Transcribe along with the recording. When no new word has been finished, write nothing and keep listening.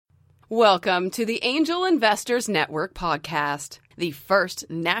Welcome to the Angel Investors Network podcast, the first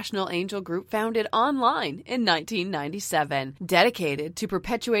national angel group founded online in 1997, dedicated to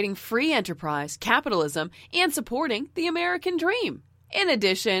perpetuating free enterprise, capitalism, and supporting the American dream. In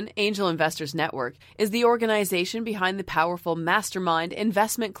addition, Angel Investors Network is the organization behind the powerful Mastermind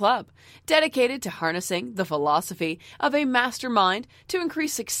Investment Club, dedicated to harnessing the philosophy of a mastermind to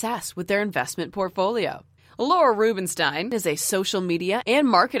increase success with their investment portfolio. Laura Rubenstein is a social media and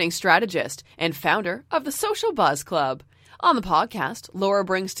marketing strategist and founder of the Social Buzz Club. On the podcast, Laura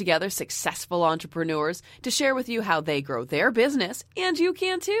brings together successful entrepreneurs to share with you how they grow their business, and you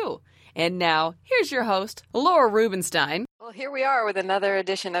can too. And now, here's your host, Laura Rubenstein. Well, here we are with another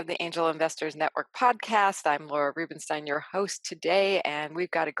edition of the Angel Investors Network podcast. I'm Laura Rubenstein, your host today, and we've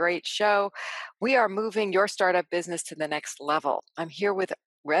got a great show. We are moving your startup business to the next level. I'm here with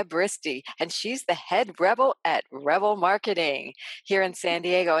Reb Risty, and she's the head rebel at Rebel Marketing here in San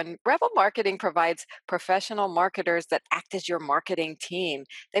Diego. And Rebel Marketing provides professional marketers that act as your marketing team.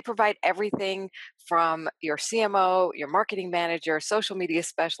 They provide everything from your CMO, your marketing manager, social media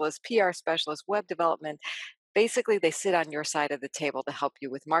specialist, PR specialist, web development. Basically, they sit on your side of the table to help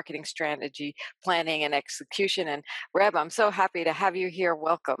you with marketing strategy, planning, and execution. And Reb, I'm so happy to have you here.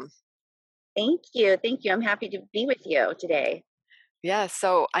 Welcome. Thank you. I'm happy to be with you today. Yeah,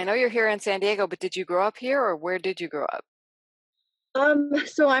 so I know you're here in San Diego, but did you grow up here or where did you grow up?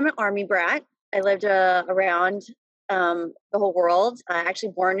 So I'm an Army brat. I lived around the whole world.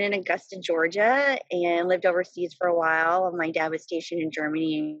 Actually born in Augusta, Georgia, and lived overseas for a while. My dad was stationed in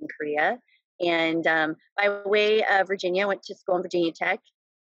Germany and Korea. And by way of Virginia, went to school in Virginia Tech,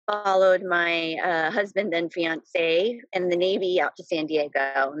 followed my husband, then fiance, and the Navy out to San Diego.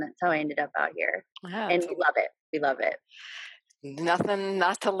 And that's how I ended up out here. Wow, and we love it. We love it. Nothing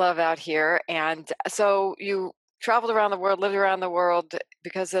not to love out here. And so you traveled around the world, lived around the world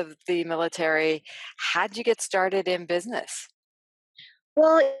because of the military. How'd you get started in business?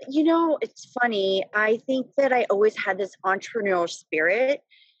 Well, it's funny. I think that I always had this entrepreneurial spirit,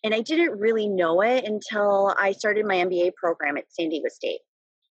 and I didn't really know it until I started my MBA program at San Diego State.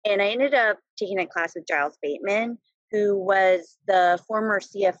 And I ended up taking a class with Giles Bateman, who was the former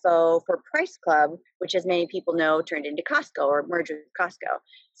CFO for Price Club, which, as many people know, turned into Costco or merged with Costco.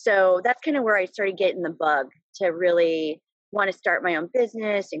 So that's kind of where I started getting the bug to really want to start my own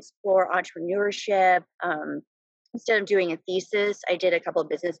business, explore entrepreneurship. Instead of doing a thesis, I did a couple of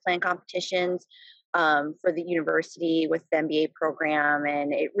business plan competitions for the university with the MBA program,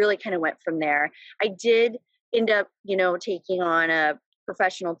 and it really kind of went from there. I did end up, taking on a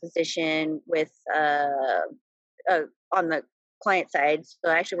professional position with on the client side.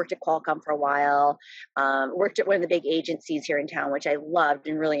 So I actually worked at Qualcomm for a while, worked at one of the big agencies here in town, which I loved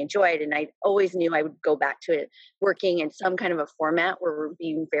and really enjoyed. And I always knew I would go back to it, working in some kind of a format where we're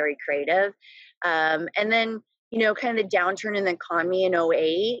being very creative. And then, kind of the downturn in the economy in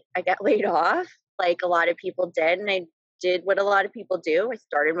 '08, I got laid off like a lot of people did. And I did what a lot of people do. I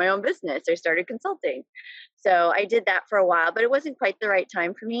started my own business. I started consulting. So I did that for a while, but it wasn't quite the right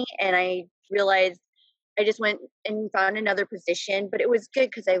time for me. And I realized I just went and found another position, but it was good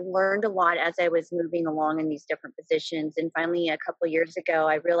because I learned a lot as I was moving along in these different positions. And finally, a couple of years ago,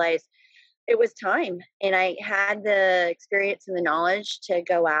 I realized it was time, and I had the experience and the knowledge to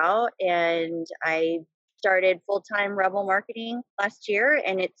go out, and I started full-time Rebel Marketing last year,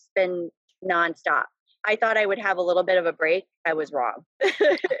 and it's been nonstop. I thought I would have a little bit of a break. I was wrong.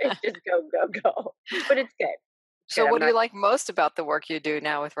 It's just go, but it's good. So what do you like most about the work you do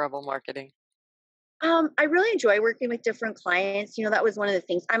now with Rebel Marketing? I really enjoy working with different clients. That was one of the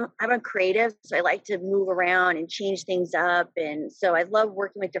things. I'm a creative, so I like to move around and change things up. And so I love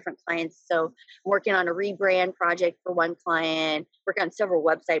working with different clients. So I'm working on a rebrand project for one client, working on several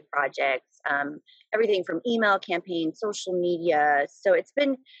website projects, everything from email campaigns, social media. So it's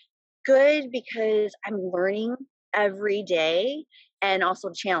been good because I'm learning every day and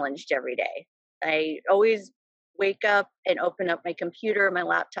also challenged every day. I always wake up and open up my computer, my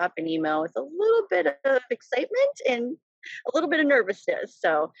laptop, and email with a little bit of excitement and a little bit of nervousness.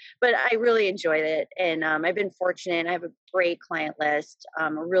 But I really enjoyed it. And I've been fortunate. I have a great client list, a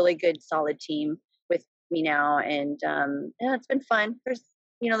really good, solid team with me now. And it's been fun.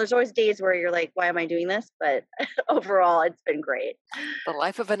 There's always days where you're like, why am I doing this? But overall, it's been great. The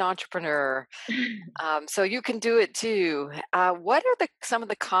life of an entrepreneur. So you can do it too. What are some of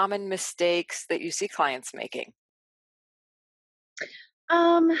the common mistakes that you see clients making?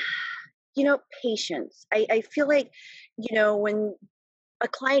 Patience. I feel like, when a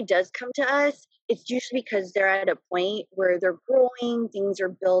client does come to us, it's usually because they're at a point where they're growing, things are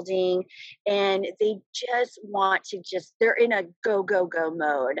building, and they just want to they're in a go, go, go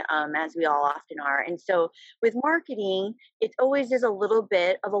mode, as we all often are. And so with marketing, it always is a little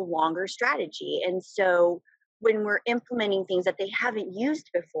bit of a longer strategy. And so when we're implementing things that they haven't used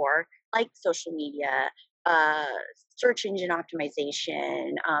before, like social media, uh, search engine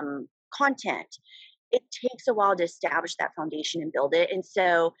optimization, content, it takes a while to establish that foundation and build it. And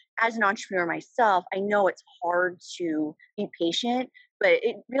so, as an entrepreneur myself, I know it's hard to be patient, but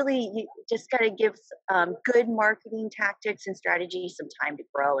it really, you just got to give good marketing tactics and strategies some time to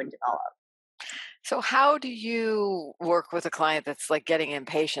grow and develop. So how do you work with a client that's like getting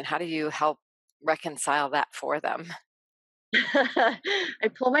impatient? How do you help reconcile that for them? I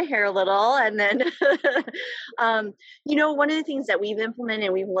pull my hair a little, and then, one of the things that we've implemented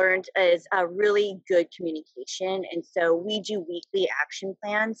and we've learned is a really good communication. And so we do weekly action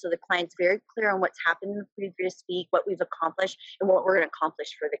plans, so the client's very clear on what's happened in the previous week, what we've accomplished, and what we're going to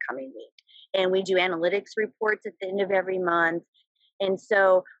accomplish for the coming week. And we do analytics reports at the end of every month. And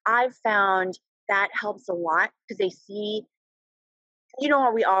so I've found that helps a lot because they see,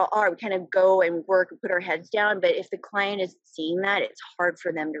 how we all are. We kind of go and work and put our heads down. But if the client is seeing that, it's hard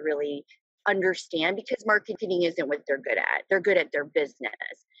for them to really understand because marketing isn't what they're good at. They're good at their business.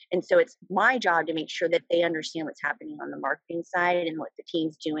 And so it's my job to make sure that they understand what's happening on the marketing side and what the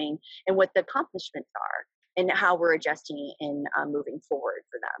team's doing and what the accomplishments are and how we're adjusting and moving forward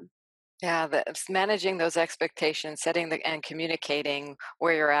for them. Yeah, it's managing those expectations, setting and communicating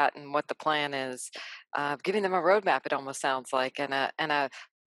where you're at and what the plan is, giving them a roadmap. It almost sounds like, the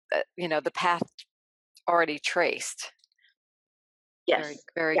path already traced. Very, Yes.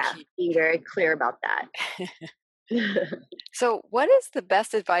 very Yeah. key. Being very clear about that. So, what is the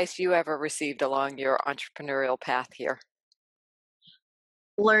best advice you ever received along your entrepreneurial path here?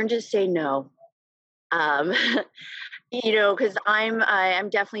 Learn to say no. Um, because I'm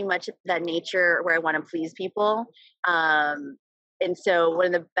definitely much of that nature where I want to please people. And so one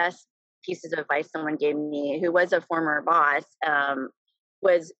of the best pieces of advice someone gave me, who was a former boss,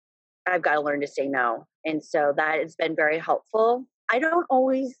 was I've got to learn to say no. And so that has been very helpful. I don't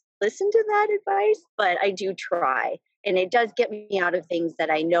always listen to that advice, but I do try. And it does get me out of things that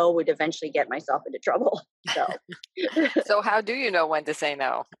I know would eventually get myself into trouble. So, So, how do you know when to say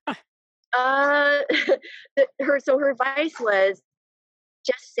no? uh, her advice was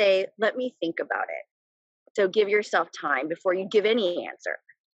just say, let me think about it. So give yourself time before you give any answer.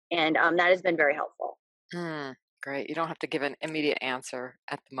 And that has been very helpful. Hmm, great. You don't have to give an immediate answer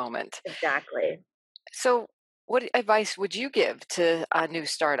at the moment. Exactly. So, what advice would you give to a new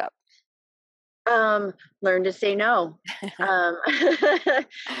startup? Learn to say no.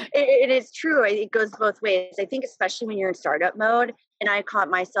 It is true. It goes both ways. I think, especially when you're in startup mode, and I caught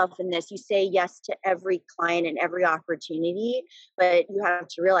myself in this, you say yes to every client and every opportunity, but you have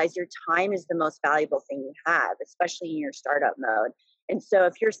to realize your time is the most valuable thing you have, especially in your startup mode. And so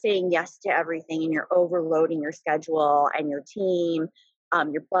if you're saying yes to everything and you're overloading your schedule and your team,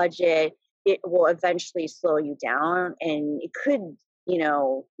 your budget, it will eventually slow you down and it could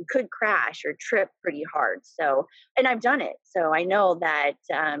you could crash or trip pretty hard. So, and I've done it. So I know that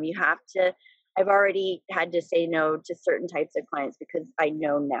I've already had to say no to certain types of clients because I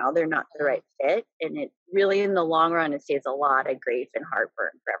know now they're not the right fit. And it really, in the long run, it saves a lot of grief and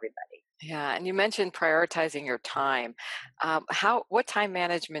heartburn for everybody. Yeah, and you mentioned prioritizing your time. What time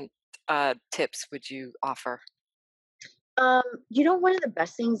management tips would you offer? One of the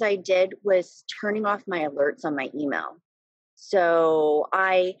best things I did was turning off my alerts on my email. So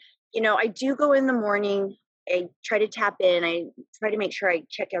I do go in the morning. I try to tap in. I try to make sure I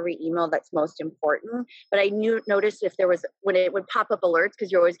check every email that's most important. But I noticed if there was when it would pop up alerts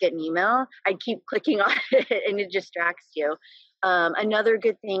because you're always getting email, I'd keep clicking on it and it distracts you. Another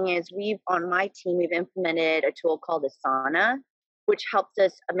good thing is on my team we've implemented a tool called Asana, which helps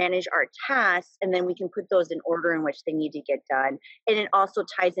us manage our tasks, and then we can put those in order in which they need to get done. And it also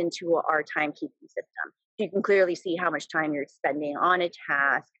ties into our timekeeping system. You can clearly see how much time you're spending on a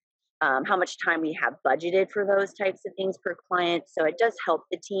task, how much time we have budgeted for those types of things per client. So it does help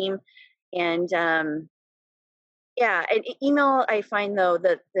the team. And and email, I find though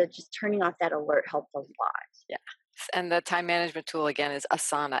that the just turning off that alert helps a lot. Yeah. And the time management tool again is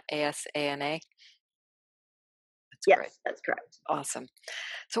Asana, Asana. That's Yes, great. that's correct. Awesome.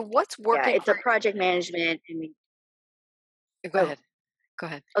 So what's Yeah, working it's a project management. go Oh, ahead. Go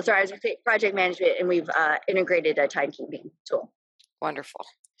ahead. sorry, I was going to say project management, and we've integrated a timekeeping tool. Wonderful.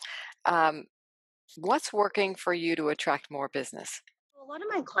 Um, what's working for you to attract more business? A lot of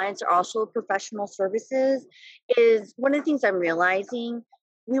my clients are also professional services. Is one of the things I'm realizing,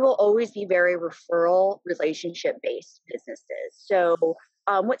 we will always be very referral relationship based businesses. So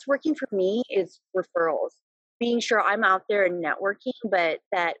what's working for me is referrals, being sure I'm out there and networking, but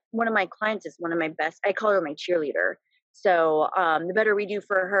that one of my clients is one of my best, I call her my cheerleader. So the better we do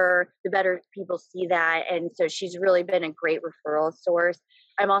for her, the better people see that. And so she's really been a great referral source.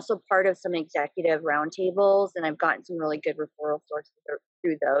 I'm also part of some executive roundtables, and I've gotten some really good referral sources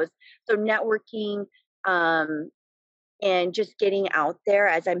through those. So networking, um, and just getting out there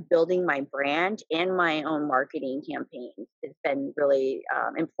as I'm building my brand and my own marketing campaigns has been really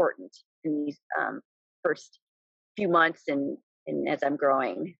important in these first few months and as I'm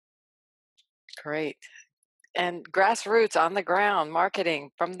growing. Great. And grassroots on the ground marketing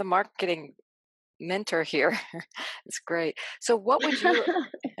from the marketing mentor here. It's great. So what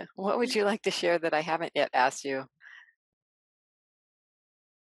would you like to share that I haven't yet asked you?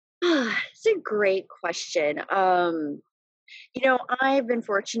 It's a great question. I've been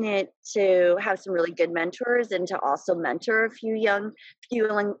fortunate to have some really good mentors and to also mentor a few young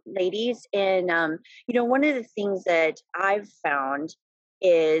ladies. And one of the things that I've found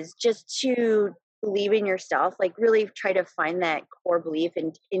is just to believe in yourself, like really try to find that core belief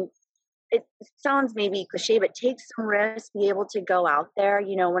in it sounds maybe cliche, but take some risks, be able to go out there.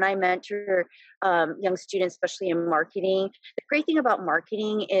 When I mentor young students, especially in marketing, the great thing about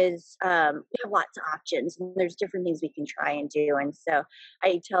marketing is we have lots of options and there's different things we can try and do. And so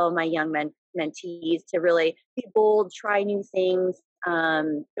I tell my young mentees to really be bold, try new things.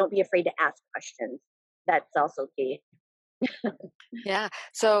 Don't be afraid to ask questions. That's also key. Yeah.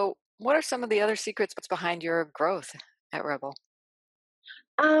 So what are some of the other secrets behind your growth at Rebel?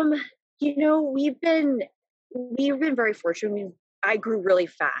 Um, we've been very fortunate. I grew really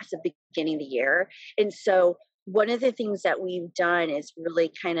fast at the beginning of the year. And so one of the things that we've done is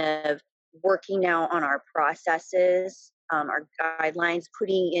really kind of working now on our processes, our guidelines,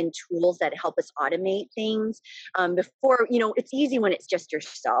 putting in tools that help us automate things. Before, it's easy when it's just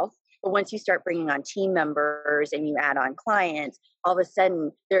yourself. But once you start bringing on team members and you add on clients, all of a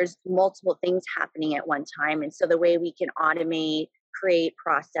sudden there's multiple things happening at one time. And so the way we can automate, create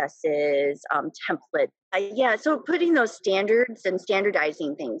processes, templates. Yeah, so putting those standards and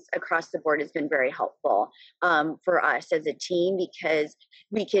standardizing things across the board has been very helpful for us as a team because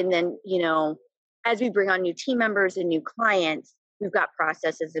we can then, as we bring on new team members and new clients, we've got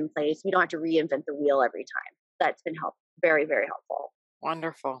processes in place. We don't have to reinvent the wheel every time. That's been very, very helpful.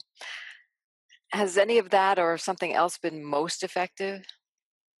 Wonderful. Has any of that or something else been most effective?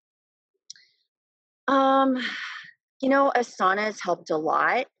 Um, Asana has helped a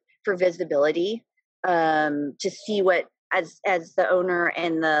lot for visibility, to see what as the owner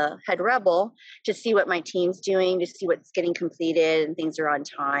and the head rebel, to see what my team's doing, to see what's getting completed and things are on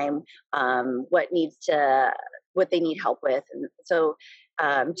time, what they need help with. And so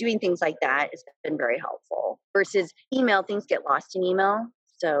doing things like that has been very helpful versus email. Things get lost in email.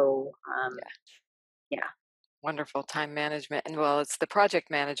 So yeah. Wonderful time management. And well, it's the project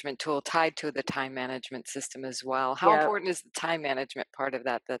management tool tied to the time management system as well. How Yeah. important is the time management part of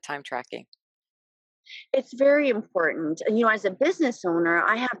that, the time tracking? It's very important. As a business owner,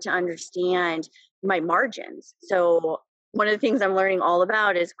 I have to understand my margins. So one of the things I'm learning all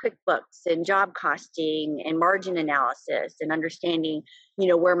about is QuickBooks and job costing and margin analysis and understanding,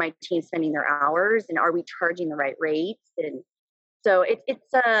 where my team's spending their hours and are we charging the right rates. And so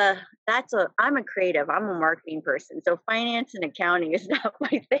I'm a creative, I'm a marketing person. So finance and accounting is not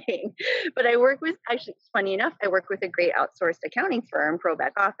my thing. But actually, funny enough, I work with a great outsourced accounting firm, Pro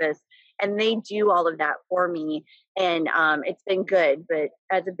Back Office, and they do all of that for me. And it's been good. But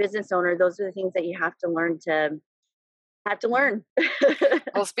as a business owner, those are the things that you have to learn.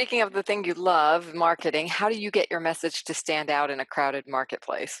 Well, speaking of the thing you love, marketing, how do you get your message to stand out in a crowded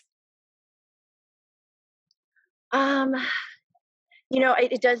marketplace? um,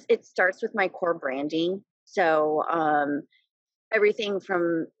 it starts with my core branding. So everything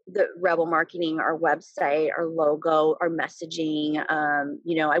from the Rebel marketing, our website, our logo, our messaging.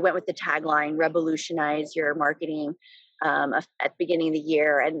 I went with the tagline, revolutionize your marketing, at the beginning of the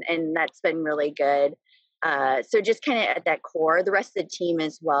year. And that's been really good. So just kind of at that core, the rest of the team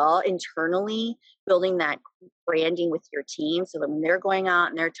as well, internally building that branding with your team. So that when they're going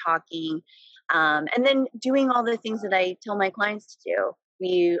out and they're talking, and then doing all the things that I tell my clients to do.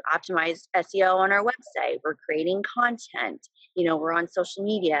 We optimize SEO on our website. We're creating content. We're on social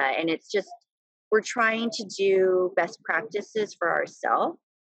media, and it's just we're trying to do best practices for ourselves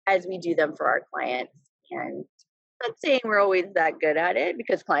as we do them for our clients. And I'm not saying we're always that good at it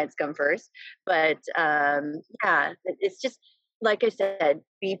because clients come first, but yeah, it's just like I said,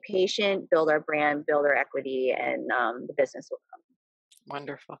 be patient, build our brand, build our equity, and the business will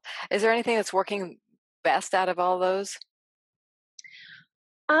Wonderful. Is there anything that's working best out of all those?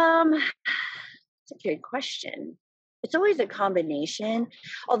 come. That's a good question. It's always a combination.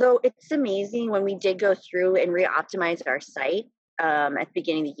 Although it's amazing when we did go through and re-optimize our site at the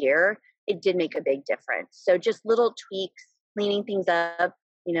beginning of the year, it did make a big difference. So just little tweaks, cleaning things up.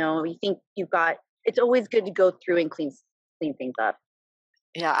 You think you've got. It's always good to go through and clean things up.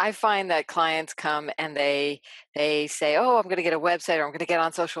 Yeah, I find that clients come and they say, "Oh, I'm going to get a website, or I'm going to get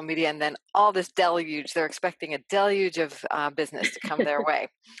on social media," and then all this deluge. They're expecting a deluge of business to come their way,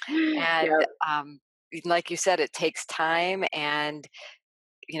 and Yep. like you said, it takes time. And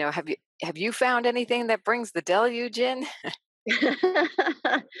have you found anything that brings the deluge in?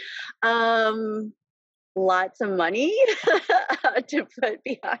 um, Lots of money to put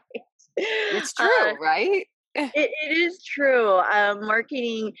behind. It's Uh, true, right? it is true.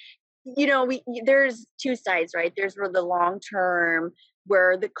 Marketing, there's two sides, right? There's where the long term,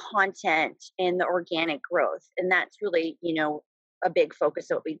 where the content and the organic growth, and that's really, a big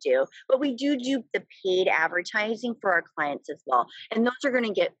focus of what we do. But we do the paid advertising for our clients as well, and those are going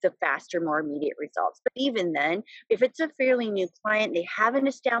to get the faster, more immediate results. But even then, if it's a fairly new client, they haven't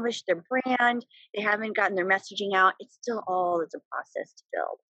established their brand, they haven't gotten their messaging out, it's still all is a process to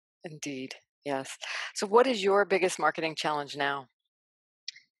build. Indeed, yes. So, what is your biggest marketing challenge now?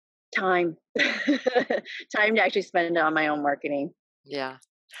 Time. Time to actually spend it on my own marketing. Yeah.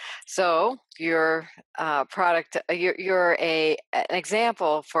 So your product, you're an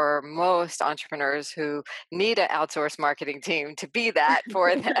example for most entrepreneurs who need an outsourced marketing team to be that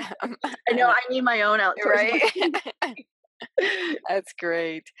for them. I know I need my own outsourced Right? marketing. That's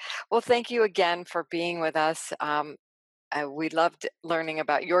great. Well, thank you again for being with us. We loved learning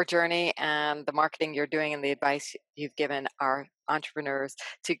about your journey and the marketing you're doing and the advice you've given our entrepreneurs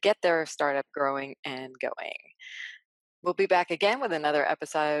to get their startup growing and going. We'll be back again with another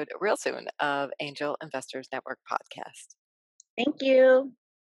episode real soon of Angel Investors Network podcast. Thank you.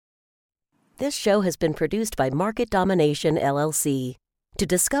 This show has been produced by Market Domination, LLC. To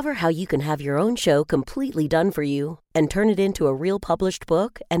discover how you can have your own show completely done for you and turn it into a real published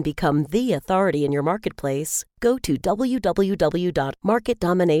book and become the authority in your marketplace, go to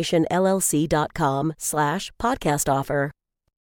www.marketdominationllc.com/podcast offer.